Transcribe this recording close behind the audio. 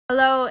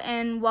Hello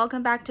and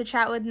welcome back to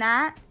Chat with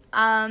Nat.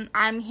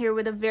 I'm here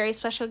with a very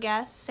special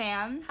guest,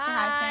 Sam.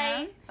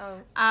 Hi. Say hi,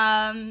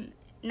 Sam.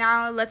 Oh.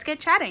 Now let's get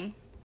chatting.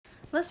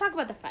 Let's talk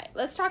about the fight.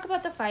 Let's talk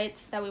about the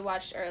fights that we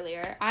watched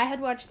earlier. I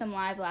had watched them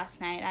live last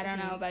night. I don't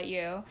know about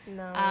you.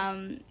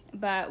 No.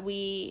 But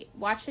we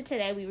watched it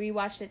today. We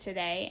rewatched it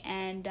today,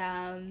 and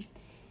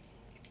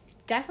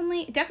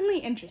definitely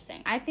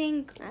interesting. I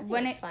think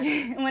when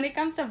it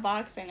comes to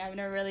boxing, I've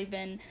never really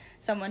been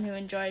someone who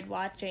enjoyed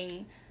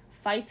watching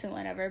fights and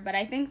whatever, but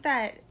I think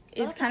that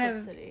it's kind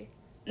of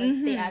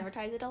they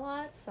advertise it a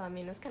lot, so I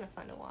mean it was kind of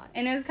fun to watch.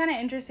 And it was kind of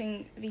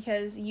interesting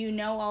because you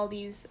know all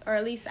these, or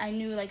at least I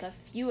knew like a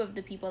few of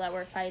the people that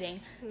were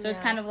fighting, so it's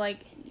kind of like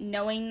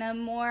knowing them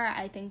more.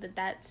 I think that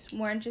that's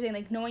more interesting,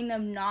 like knowing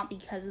them not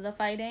because of the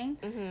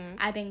fighting.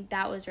 I think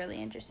that was really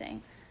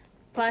interesting.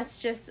 Plus,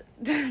 just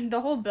the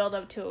whole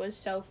build-up to it was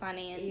so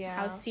funny, and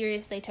how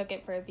serious they took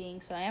it for it being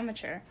so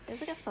amateur.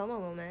 There's like a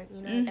FOMO moment, you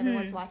know?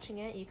 Everyone's watching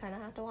it, you kind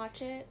of have to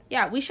watch it.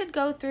 Yeah, we should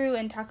go through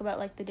and talk about,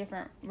 like, the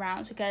different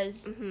rounds,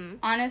 because,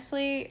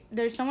 honestly,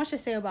 there's so much to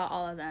say about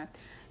all of them.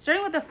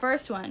 Starting with the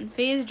first one,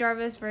 FaZe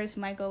Jarvis versus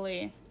Michael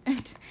Lee.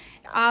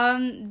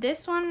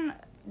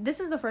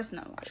 This is the first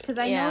one I watched, because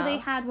I know they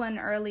had one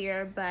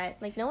earlier, but...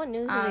 Like, no one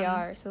knew who they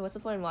are, so what's the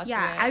point in watching it?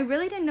 Yeah, I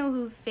really didn't know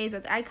who FaZe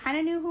was. I kind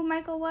of knew who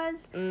Michael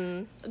was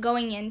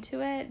going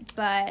into it,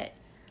 but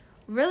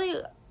really,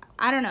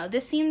 I don't know.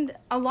 This seemed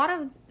a lot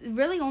of...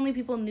 Really only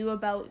people knew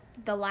about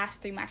the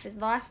last three matches.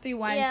 The last three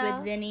ones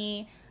with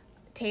Vinny,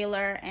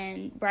 Taylor,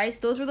 and Bryce,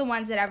 those were the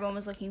ones that everyone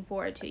was looking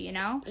forward to, you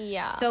know?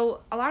 Yeah. So,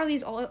 a lot of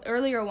these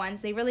earlier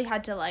ones, they really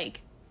had to,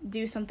 like,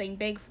 do something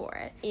big for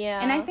it.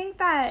 Yeah. And I think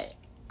that...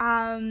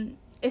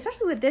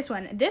 especially with this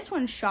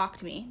one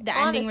shocked me. The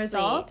ending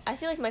results. I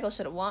feel like Michael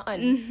should have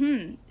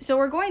won. So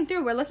we're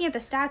looking at the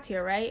stats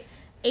here, right?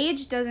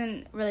 Age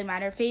doesn't really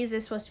matter. FaZe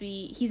is supposed to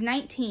be, he's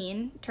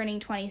 19, turning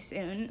 20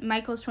 soon.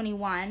 Michael's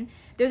 21.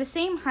 They're the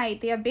same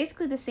height. They have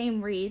basically the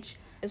same reach.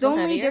 The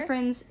only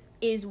difference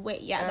is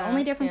weight. Yeah, the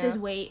only difference is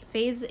weight.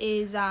 FaZe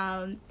is,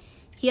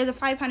 he has a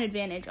 5-pound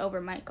advantage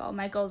over Michael.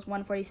 Michael's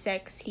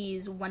 146.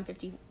 He's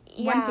 152.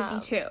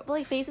 But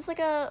like FaZe is like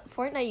a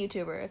Fortnite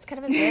YouTuber. It's kind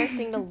of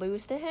embarrassing to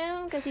lose to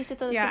him because he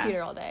sits on his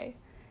computer all day.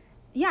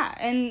 Yeah,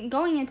 and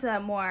going into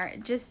that more,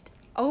 just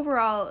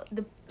overall,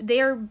 they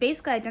are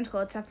basically identical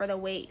except for the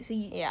weight. So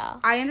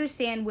I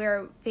understand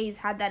where FaZe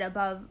had that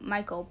above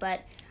Michael,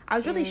 but I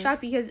was really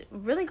shocked because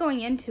really going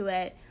into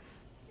it,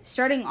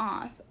 starting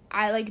off,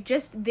 I like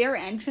just their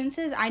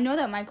entrances. I know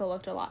that Michael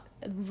looked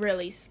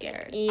really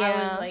scared.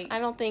 Yeah, I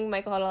don't think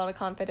Michael had a lot of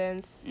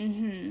confidence.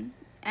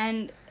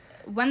 And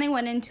when they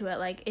went into it,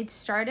 like, it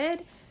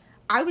started,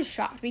 I was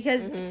shocked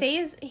because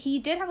FaZe, he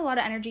did have a lot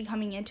of energy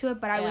coming into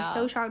it, but I was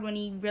so shocked when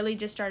he really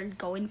just started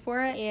going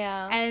for it.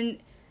 Yeah. And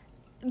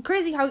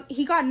crazy how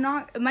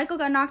Michael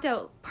got knocked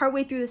out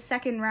partway through the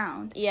second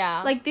round.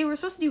 Yeah. Like, they were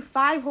supposed to do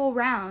 5 whole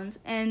rounds,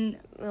 and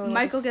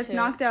Michael gets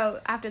knocked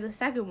out after the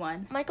second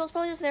one. Michael's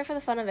probably just there for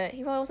the fun of it.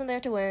 He probably wasn't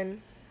there to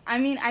win. I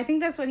mean, I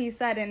think that's what he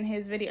said in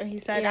his video. He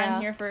said,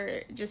 I'm here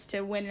for just to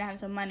win and have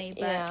some money.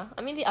 But yeah.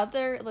 I mean,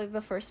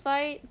 the first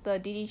fight, the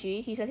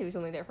DDG, he said he was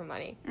only there for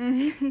money.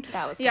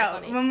 That was kind of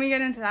funny. When we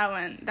get into that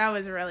one, that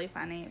was really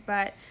funny.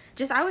 But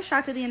just, I was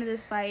shocked at the end of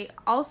this fight.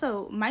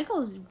 Also,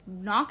 Michael's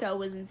knockout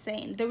was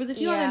insane. There was a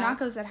few other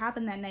knockouts that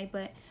happened that night,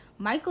 but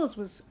Michael's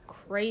was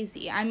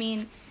crazy. I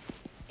mean,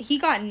 he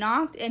got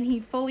knocked and he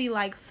fully,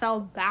 like,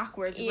 fell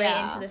backwards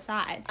right into the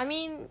side. I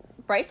mean,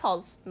 Bryce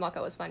Hall's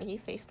knockout was funny. He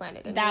face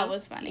planted. That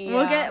was funny.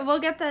 Yeah. We'll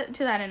get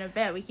to that in a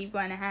bit. We keep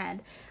going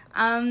ahead.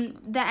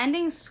 The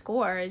ending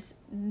scores.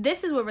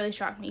 This is what really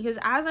shocked me because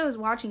as I was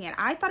watching it,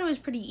 I thought it was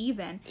pretty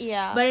even.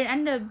 Yeah. But it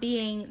ended up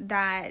being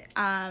that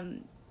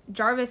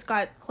Jarvis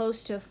got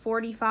close to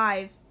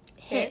 45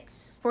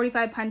 hits,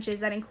 45 punches.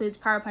 That includes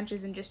power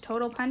punches and just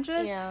total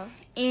punches. Yeah.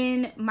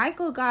 And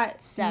Michael got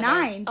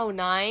 9. Oh,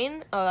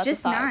 9? Oh, that's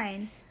just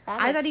 9.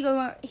 I thought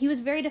he was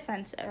very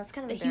defensive. That's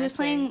kind of embarrassing. He was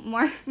playing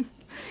more.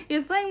 He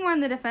was playing more on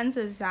the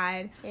defensive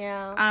side.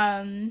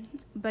 Yeah.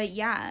 But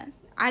yeah,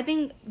 I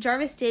think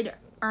Jarvis did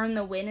earn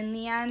the win in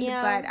the end.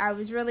 Yeah. But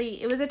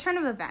it was a turn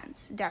of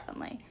events,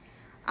 definitely.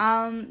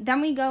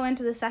 Then we go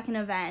into the second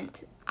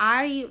event.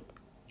 I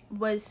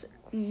was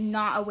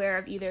not aware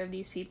of either of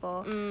these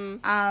people.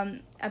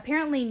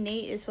 Apparently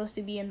Nate is supposed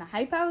to be in the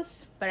Hype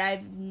House, but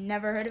I've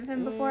never heard of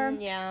him before.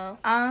 Yeah.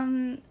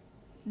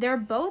 They're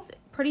both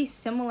pretty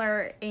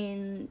similar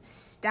in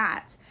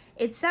stats,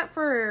 except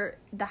for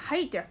the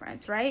height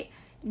difference, right?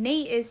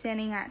 Nate is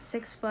standing at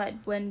 6 foot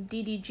when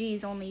DDG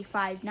is only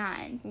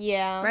 5'9".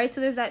 Yeah. Right? So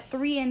there's that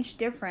 3-inch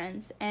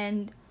difference,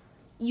 and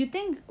you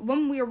think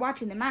when we were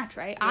watching the match,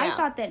 right? Yeah. I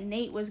thought that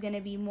Nate was going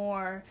to be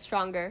more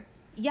stronger.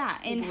 Yeah,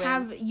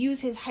 and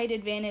use his height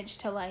advantage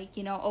to, like,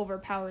 you know,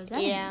 overpower his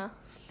enemy. Yeah.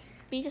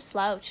 But he just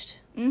slouched.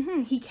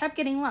 He kept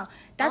getting low.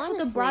 That's what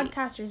the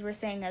broadcasters were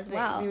saying as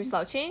well. They were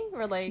slouching?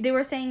 Or like... They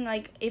were saying,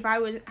 like, if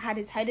I had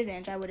his height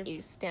advantage, I would have... You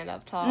stand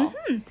up tall.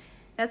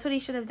 That's what he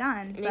should have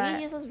done. Maybe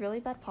he just has really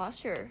bad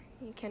posture.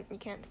 You can't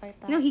fight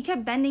that. No, he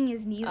kept bending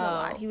his knees a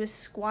lot. He was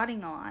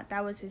squatting a lot.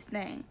 That was his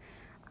thing.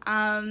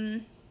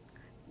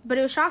 But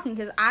it was shocking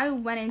because I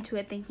went into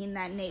it thinking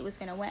that Nate was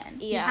gonna win.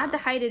 Yeah. He had the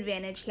height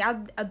advantage. He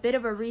had a bit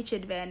of a reach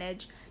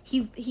advantage.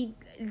 He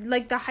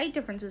like the height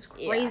difference was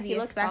crazy, yeah, he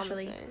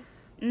especially.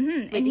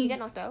 Wait, did he get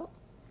knocked out?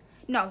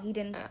 No, he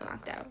didn't get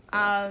knocked out.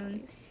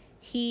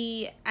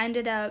 He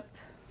ended up.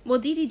 Well,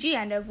 DDG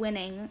ended up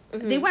winning.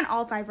 Mm-hmm. They went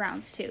all 5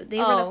 rounds too. They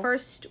were the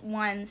first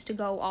ones to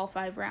go all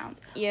 5 rounds.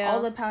 Yeah.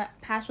 All the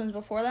past ones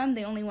before them,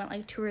 they only went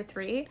like 2 or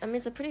 3. I mean,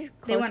 it's a pretty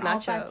close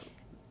matchup.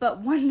 But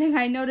one thing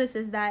I noticed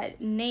is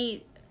that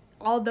Nate,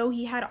 although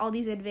he had all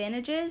these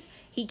advantages,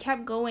 he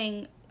kept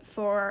going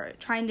for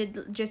trying to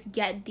just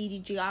get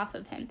DDG off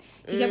of him.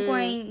 He kept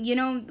going, you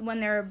know, when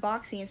they're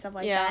boxing and stuff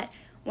like that,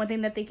 one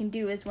thing that they can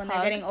do is when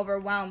they're getting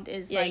overwhelmed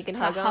is like to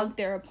hug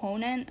their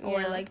opponent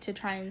or like to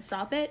try and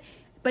stop it.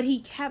 But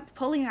he kept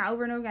pulling that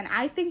over and over again.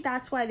 I think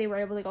that's why they were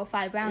able to go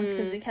 5 rounds,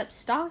 because they kept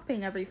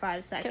stopping every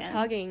 5 seconds. Kept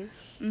hugging.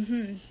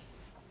 Mm-hmm.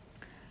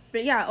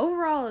 But yeah,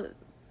 overall,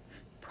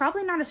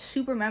 probably not a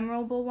super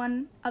memorable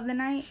one of the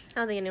night. I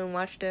don't think anyone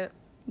watched it.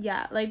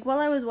 Yeah, like, while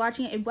I was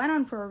watching it, it went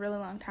on for a really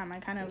long time. I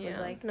kind of was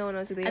like... No one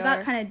knows who they are. I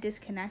got kind of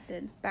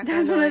disconnected.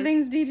 That's one of the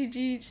things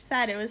DDG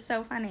said. It was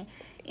so funny.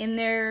 In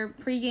their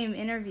pregame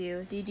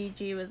interview,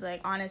 DDG was like,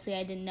 honestly,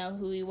 I didn't know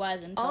who he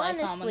was until I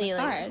saw him on the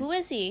card. Like, who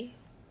is he?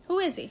 Who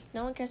is he?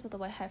 No one cares about the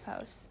White Hype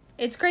House.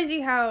 It's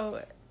crazy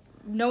how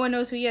no one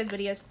knows who he is, but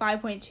he has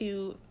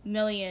 5.2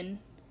 million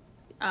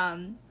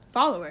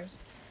followers.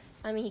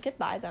 I mean, he could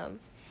buy them.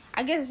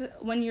 I guess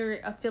when you're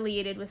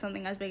affiliated with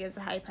something as big as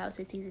the Hype House,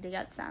 it's easy to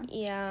get some.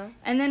 Yeah.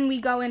 And then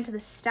we go into the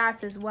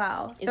stats as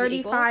well.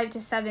 35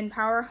 to 7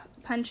 power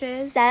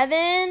punches.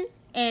 7?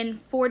 And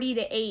 40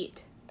 to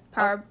 8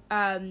 power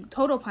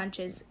total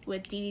punches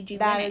with DDG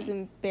that winning. Is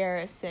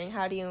embarrassing.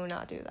 How do you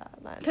not do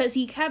that? Because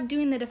he kept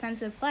doing the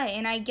defensive play,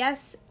 and I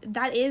guess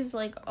that is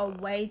like a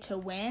way to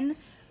win.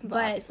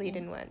 But obviously he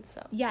didn't win,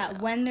 so... Yeah, you know.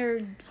 When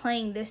they're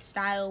playing this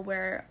style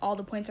where all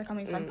the points are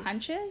coming from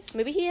punches...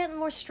 Maybe he had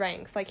more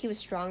strength. Like, he was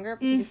stronger,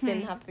 but he just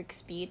didn't have the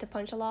speed to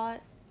punch a lot.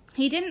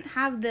 He didn't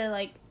have the,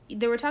 like...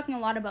 They were talking a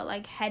lot about,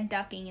 like, head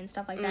ducking and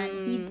stuff like that.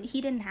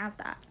 He didn't have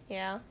that.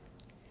 Yeah.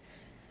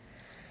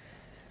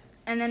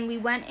 And then we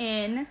went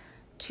in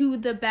to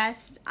the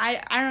best...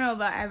 I don't know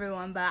about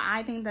everyone, but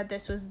I think that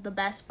this was the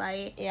best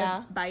fight.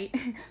 Yeah.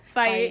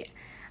 Fight.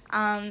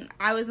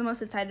 I was the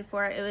most excited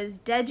for it. It was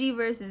Deji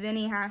versus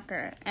Vinny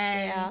Hacker.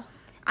 And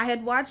I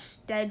had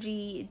watched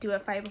Deji do a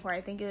fight before.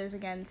 I think it was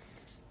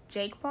against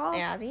Jake Paul.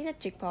 Yeah, I think he said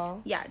Jake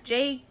Paul. Yeah,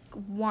 Jake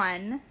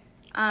won.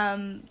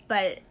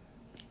 But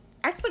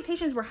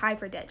expectations were high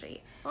for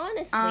Deji.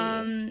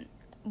 Honestly.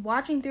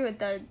 Watching through it,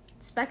 the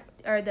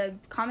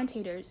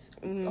commentators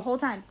the whole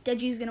time,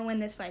 Deji's gonna win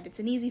this fight. It's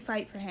an easy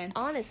fight for him.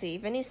 Honestly,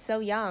 Vinny's so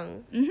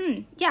young.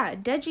 Yeah,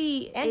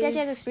 Deji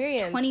has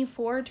experience.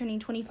 24, turning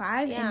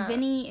 25, and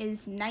Vinny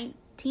is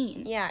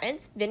 19. Yeah, and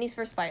it's Vinny's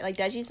first fight. Like,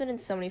 Deji's been in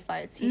so many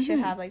fights. He should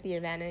have, like, the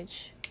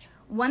advantage.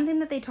 One thing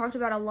that they talked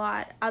about a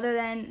lot, other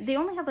than they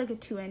only have like a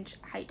 2-inch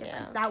height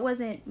difference. Yeah. That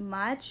wasn't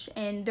much,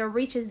 and their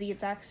reach is the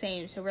exact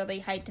same, so really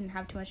height didn't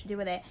have too much to do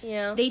with it.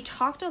 Yeah. They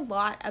talked a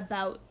lot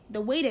about the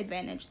weight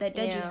advantage that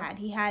Deji had.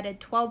 He had a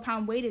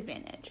 12-pound weight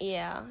advantage.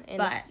 Yeah.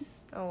 But,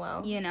 oh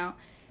well. You know,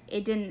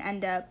 it didn't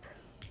end up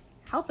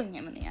helping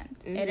him in the end.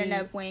 It ended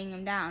up weighing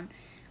him down.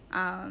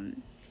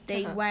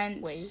 They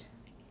went...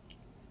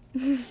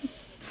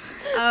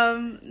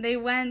 they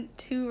went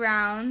 2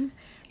 rounds.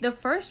 The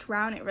first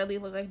round, it really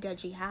looked like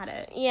Deji had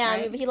it. Yeah, right?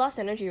 I mean, but he lost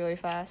energy really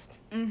fast.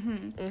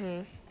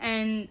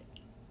 And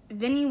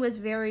Vinny was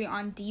very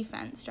on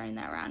defense during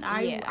that round.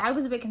 I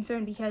was a bit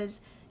concerned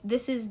because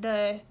this is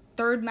the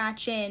 3rd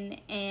match in,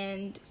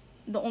 and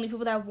the only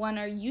people that have won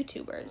are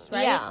YouTubers,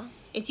 right? Yeah.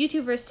 It's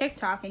YouTube versus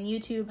TikTok, and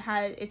YouTube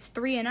it's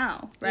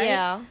 3-0, right?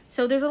 Yeah.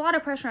 So there's a lot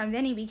of pressure on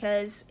Vinny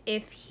because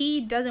if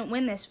he doesn't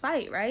win this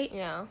fight, right?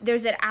 Yeah.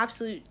 There's an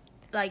absolute...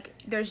 Like,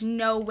 there's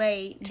no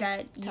way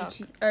that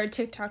YouTube or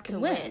TikTok can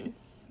win,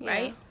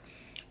 right?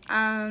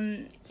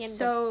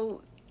 So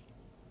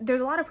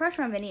there's a lot of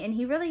pressure on Vinny, and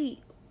he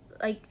really,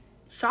 like,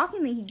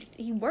 shockingly,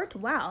 he worked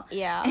well.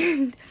 Yeah.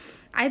 And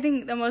I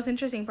think the most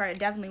interesting part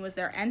definitely was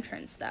their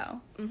entrance,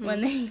 though.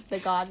 When the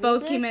God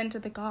both music? came into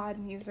the God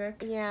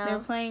music. Yeah. They were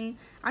playing,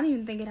 I don't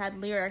even think it had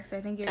lyrics.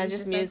 I think it was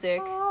just music.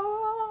 Like,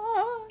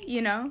 oh,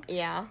 you know?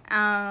 Yeah.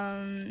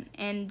 And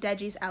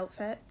Deji's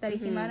outfit that he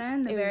came out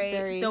in,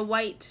 the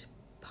white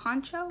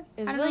poncho.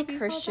 It was really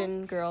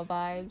Christian girl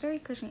vibes. Very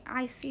Christian.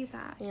 I see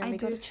that. Yeah, I they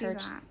go to see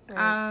church. that.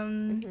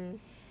 Right.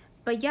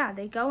 But yeah,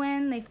 they go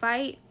in, they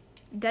fight.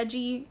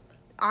 Deji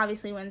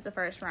obviously wins the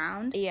first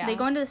round. Yeah. They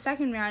go into the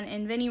second round,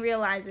 and Vinny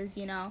realizes,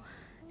 you know,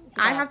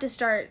 I have to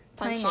start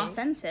playing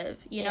offensive.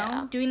 You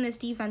know, doing this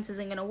defense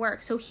isn't gonna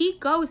work. So he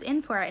goes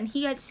in for it, and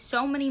he had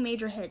so many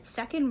major hits.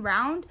 Second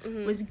round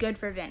was good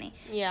for Vinny.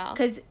 Yeah.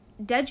 Because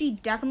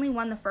Deji definitely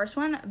won the first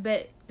one,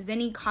 but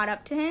Vinny caught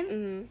up to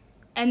him.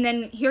 And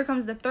then here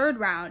comes the 3rd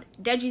round.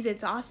 Deji's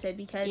exhausted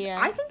because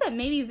I think that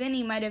maybe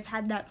Vinny might have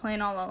had that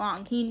plan all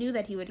along. He knew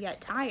that he would get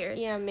tired.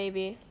 Yeah,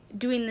 maybe.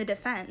 Doing the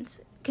defense.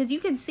 because you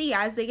can see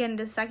as they get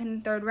into the second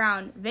and third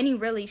round, Vinny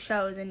really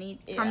shows, and he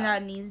comes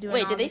out and he's doing.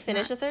 Wait, did they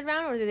finish the third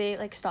round, or did they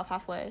like stop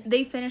halfway?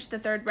 They finished the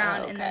third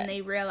round, and then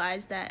they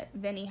realized that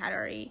Vinny had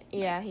already.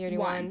 Yeah, he already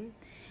won.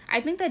 I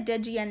think that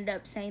Deji ended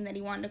up saying that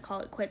he wanted to call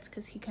it quits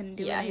because he couldn't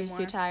do it anymore. Yeah, he was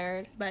too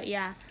tired. But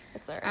yeah,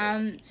 that's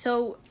alright.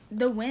 So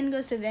the win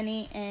goes to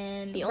Vinny,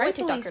 and the only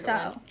TikToker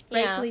so.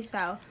 Rightfully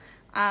so.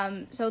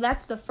 So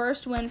that's the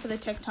first win for the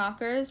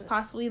TikTokers,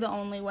 possibly the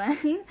only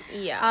win.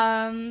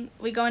 Yeah.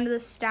 We go into the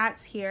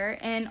stats here,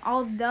 and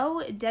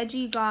although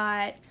Deji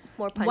got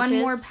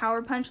one more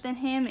power punch than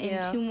him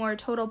and 2 more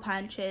total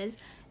punches,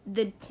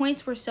 the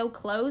points were so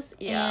close,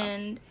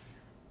 and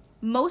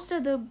most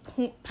of the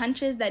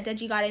punches that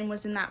Deji got in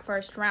was in that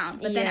first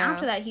round. But then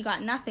after that, he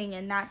got nothing,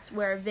 and that's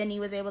where Vinny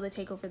was able to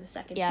take over the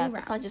second 2 rounds.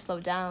 Yeah, the punches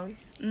slowed down.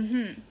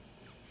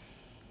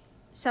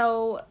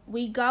 So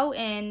we go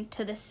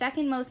into the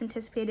second most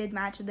anticipated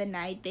match of the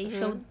night.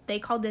 They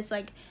called this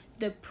like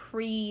the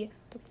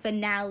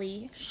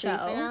pre-finale show.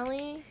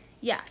 Pre-finale?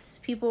 Yes,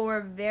 people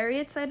were very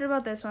excited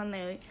about this one.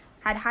 They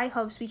had high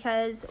hopes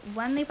because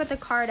when they put the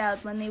card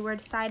out, when they were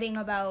deciding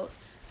about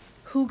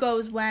who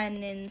goes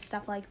when and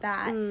stuff like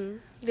that.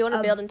 They want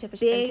to build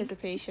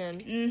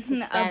anticipation.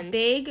 Suspense. A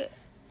big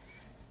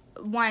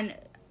one.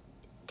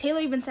 Taylor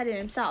even said it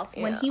himself.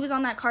 Yeah. When he was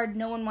on that card,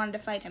 no one wanted to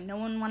fight him. No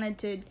one wanted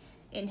to,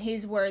 in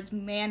his words,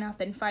 man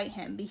up and fight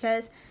him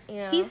because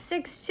he's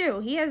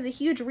 6'2". He has a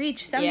huge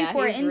reach,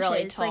 74 inches. Yeah, he's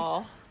really tall.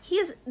 Like, he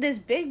is this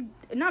big,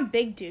 not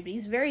big dude, but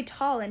he's very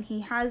tall, and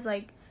he has,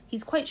 like,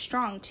 he's quite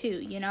strong,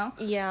 too, you know?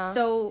 Yeah.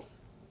 So,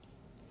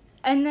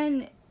 and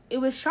then it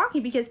was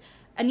shocking because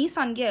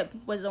Anisan Gibb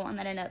was the one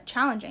that ended up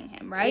challenging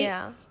him, right?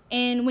 Yeah.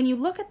 And when you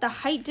look at the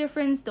height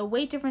difference, the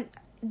weight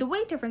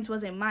difference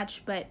wasn't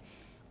much, but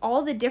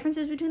all the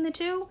differences between the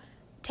two,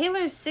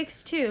 Taylor's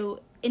 6'2",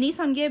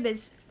 Anisan Gibb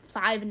is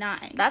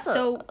 5'9". That's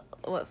so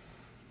what,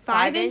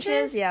 5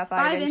 inches? Yeah,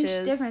 5 inches.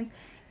 5-inch difference.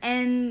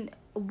 And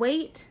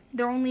weight,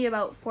 they're only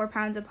about 4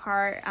 pounds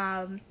apart.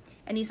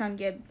 Anisan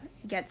Gibb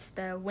gets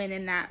the win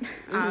in that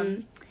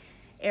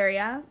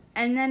area.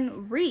 And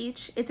then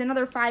reach, it's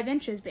another 5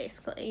 inches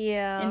basically.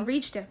 Yeah. In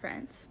reach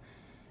difference.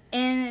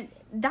 And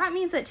that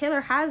means that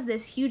Taylor has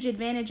this huge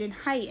advantage in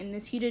height and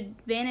this huge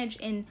advantage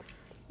in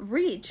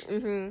reach.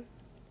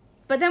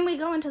 But then we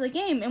go into the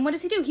game, and what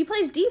does he do? He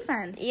plays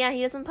defense. Yeah,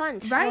 he doesn't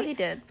punch. Right? Well, he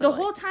did. The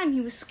whole time he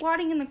was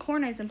squatting in the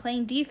corners and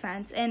playing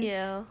defense. And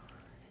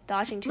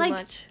dodging too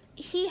much.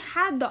 He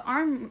had the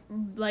arm,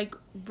 like,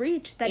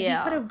 reach that he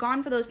could have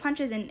gone for those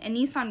punches, and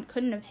Anisan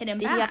couldn't have hit him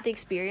back. Did he have the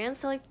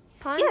experience to, like,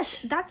 punch? Yes,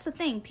 that's the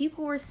thing.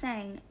 People were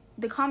saying,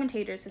 the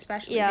commentators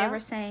especially, they were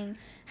saying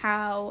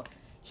how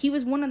he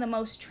was one of the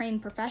most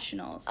trained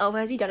professionals. Oh,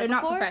 has he done it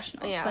before? Not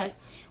professionals, but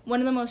one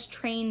of the most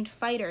trained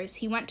fighters.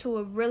 He went to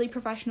a really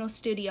professional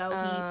studio.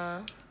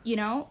 He,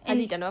 has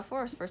he done it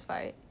before his first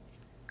fight?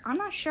 I'm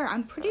not sure.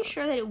 I'm pretty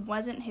sure that it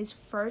wasn't his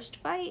first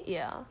fight.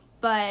 Yeah.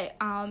 But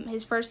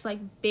his first, like,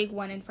 big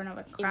one in front of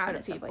a crowd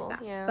and stuff like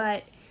that. Yeah.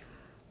 But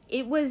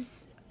it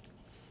was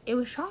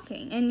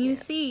shocking. And you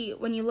see,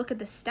 when you look at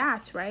the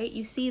stats, right,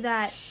 you see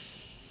that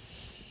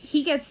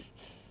he gets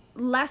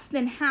less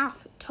than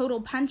half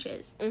total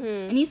punches. And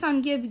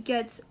Anisan Gibb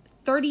gets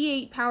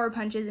 38 power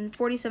punches and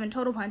 47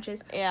 total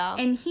punches. Yeah.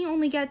 And he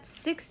only gets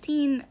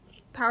 16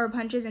 power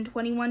punches and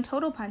 21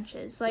 total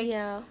punches. Like,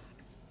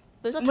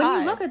 There's a when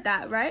tie. you look at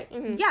that, right?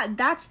 Yeah,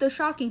 that's the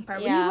shocking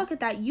part. When you look at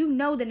that, you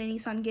know that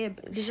Anisan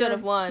Gibb should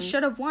have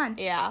won.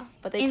 Yeah,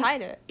 but they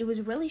tied it. It was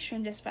really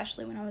strange,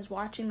 especially when I was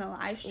watching the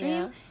live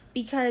stream,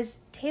 because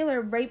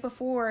Taylor, right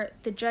before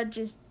the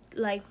judges,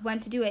 like,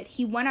 went to do it,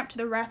 he went up to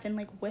the ref and,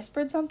 like,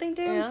 whispered something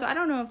to him. So I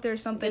don't know if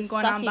there's something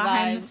going on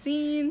behind the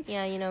scene.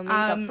 Yeah,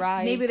 makeup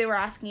bride. Maybe they were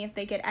asking if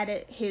they could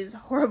edit his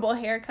horrible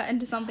haircut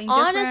into something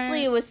different.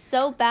 Honestly, it was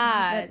so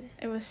bad.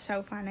 It was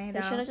so funny, though.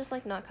 They should have just,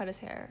 like, not cut his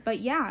hair.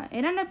 But yeah,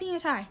 it ended up being a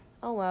tie.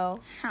 Oh,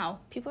 well. How?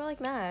 People are, like,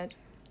 mad.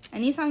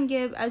 Anisan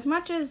Gibb, as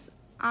much as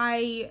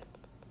I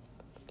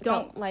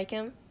don't like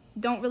him,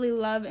 don't really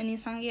love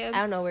Anisan Gibb, I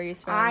don't know where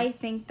he's from. I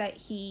think that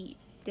he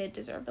did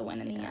deserve the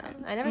win in the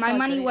end. I never My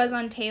money was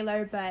on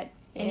Taylor, but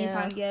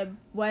Anisan Gibb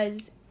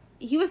was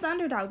the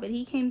underdog, but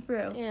he came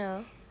through.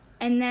 Yeah.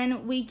 And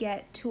then we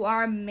get to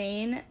our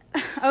main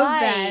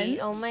event.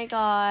 Oh my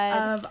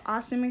god. Of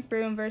Austin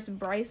McBroom versus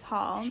Bryce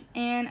Hall.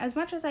 And as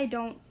much as I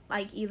don't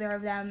like either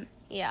of them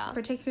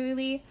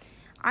particularly,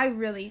 I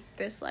really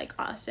dislike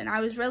Austin. I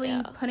was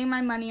really putting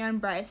my money on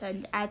Bryce,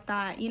 and I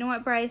thought, you know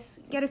what,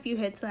 Bryce, get a few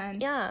hits in.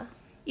 Yeah.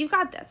 You've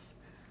got this.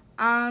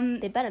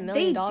 They bet $1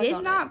 million on it. They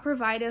did not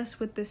provide us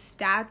with the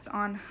stats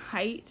on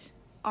height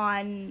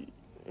on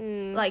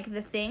like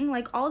the thing.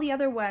 Like all the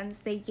other ones,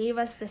 they gave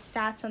us the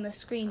stats on the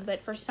screen,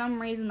 but for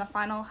some reason the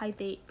final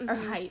the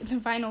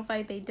final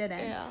fight they didn't.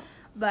 Yeah.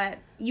 But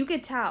you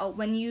could tell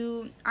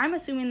when I'm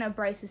assuming that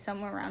Bryce is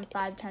somewhere around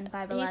 5'10",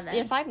 5'11".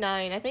 Yeah, 5'9".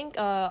 I think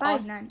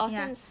 5'9".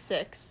 Austin's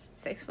 6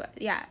 foot.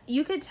 Yeah.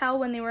 You could tell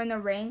when they were in the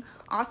ring,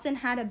 Austin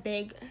had a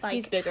big, like,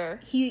 he's bigger.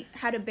 He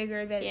had a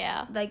bigger event.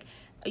 Yeah. Like,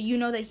 you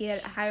know that he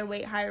had a higher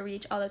weight, higher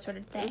reach, all that sort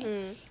of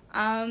thing.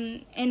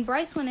 And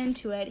Bryce went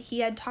into it. He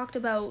had talked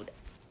about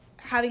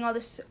having all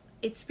this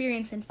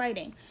experience in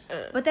fighting.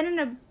 But that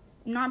ended up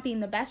not being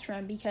the best for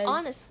him because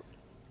honestly,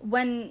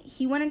 when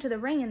he went into the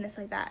ring and this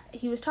like that,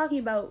 he was talking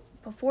about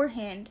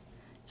beforehand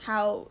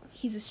how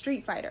he's a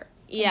street fighter.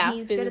 Yeah,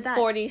 he's good at that.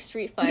 40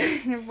 street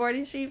fights.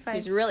 40 street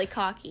fights. He's really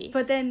cocky.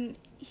 But then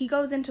he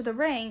goes into the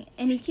ring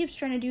and he keeps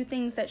trying to do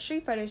things that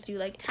street fighters do,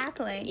 like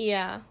tackling.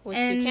 Yeah, which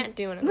you can't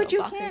do in a real boxing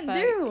fight. Which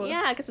you can't do.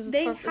 Yeah, because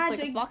it's like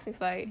a boxing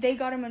fight. They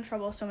got him in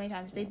trouble so many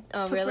times. They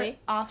took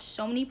off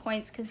so many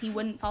points because he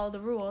wouldn't follow the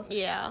rules.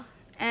 Yeah.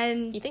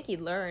 And you think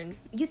he'd learn.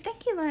 You'd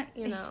think he learned.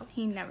 You know.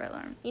 He never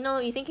learned. You know,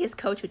 you think his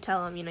coach would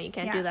tell him, you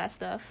can't do that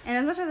stuff. And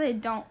as much as I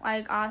don't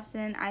like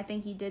Austin, I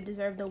think he did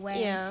deserve the win.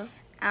 Yeah.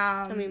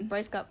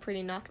 Bryce got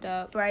pretty knocked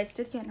out. Bryce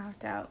did get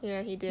knocked out.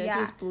 Yeah, he did. Yeah.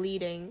 He was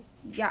bleeding.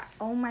 Yeah.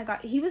 Oh my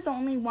God. He was the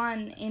only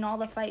one in all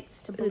the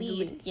fights to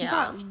bleed.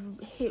 Yeah. He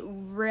got hit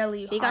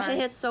really hard. He got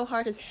hit so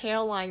hard his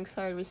hairline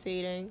started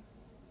receding.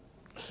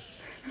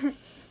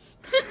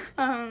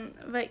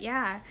 But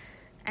yeah.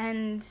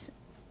 And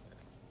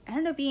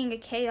ended up being a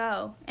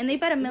KO. And they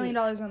bet $1 million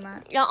on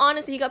that. Yeah,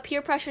 honestly, he got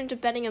peer pressure into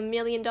betting $1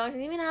 million. He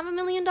didn't even have $1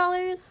 million.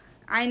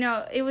 I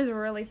know. It was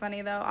really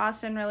funny, though.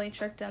 Austin really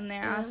tricked him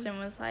there. Yeah. Austin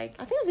was like...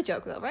 I think it was a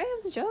joke, though, right? It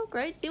was a joke,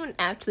 right? He wouldn't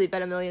actually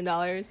bet $1 million.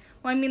 Well,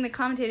 I mean, the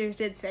commentators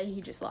did say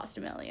he just lost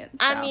 $1 million.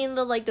 So. I mean,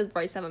 does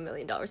Bryce have $1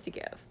 million to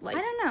give? I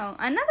don't know.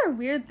 Another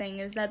weird thing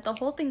is that the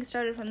whole thing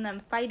started from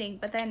them fighting,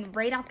 but then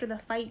right after the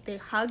fight, they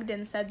hugged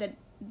and said that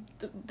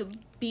the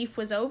beef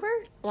was over?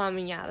 Well, I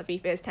mean, yeah, the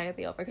beef is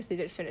technically over because they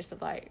did finish the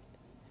fight.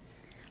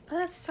 But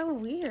that's so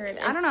weird.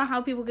 I don't know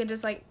how people could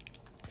just, like...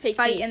 Fake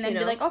fight beef, and then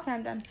be like, okay,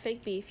 I'm done.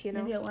 Fake beef,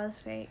 Maybe it was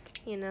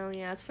fake.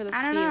 Yeah, it's for the views.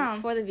 I don't know.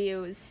 It's for the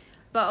views.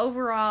 But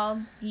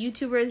overall,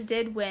 YouTubers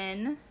did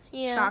win.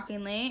 Yeah.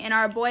 Shockingly. And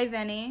our boy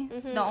Vinny,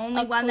 the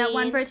only one that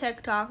won for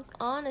TikTok.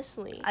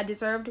 Honestly. A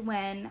deserved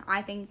win.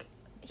 I think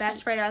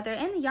best fighter out there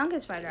and the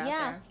youngest fighter out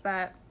there.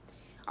 But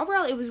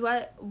overall, it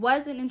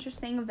was an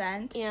interesting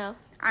event. Yeah.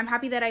 I'm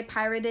happy that I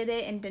pirated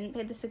it and didn't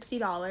pay the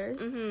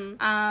 $60.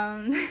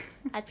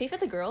 I'd pay for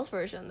the girls'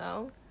 version,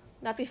 though.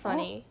 That'd be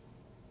funny.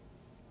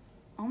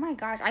 Oh my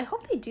gosh, I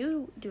hope they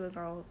do a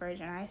girl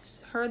version. I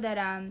heard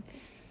that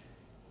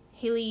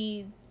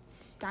Haley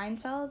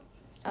Steinfeld.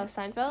 Oh,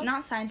 Seinfeld?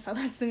 Not Seinfeld,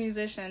 that's the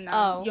musician.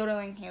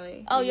 Yodeling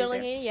Haley. Oh,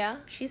 Yodeling Haley, yeah.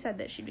 She said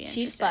that she'd be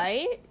interested. She'd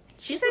fight?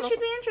 She said she'd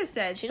be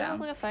interested. She doesn't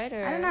look like a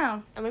fighter. I don't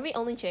know. Or maybe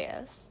only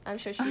JS. I'm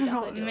sure she'd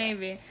definitely do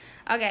maybe. It.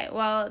 Okay,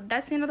 well,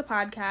 that's the end of the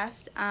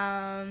podcast.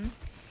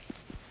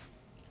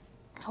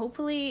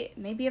 Hopefully,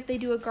 maybe if they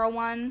do a girl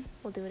one,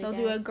 we'll do it they'll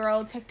again. Do a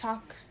girl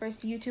TikTok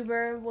versus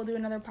YouTuber. We'll do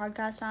another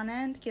podcast on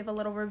it, give a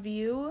little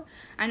review.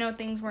 I know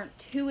things weren't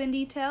too in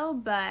detail,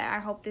 but I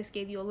hope this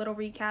gave you a little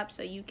recap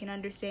so you can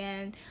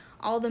understand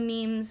all the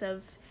memes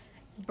of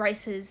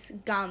Bryce's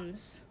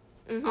gums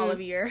all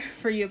over your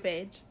For You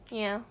page.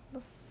 Yeah.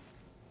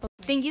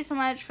 Thank you so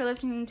much for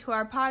listening to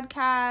our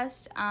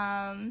podcast.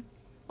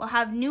 We'll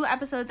have new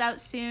episodes out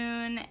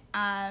soon.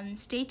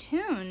 Stay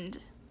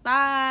tuned.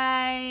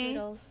 Bye.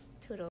 Toodles.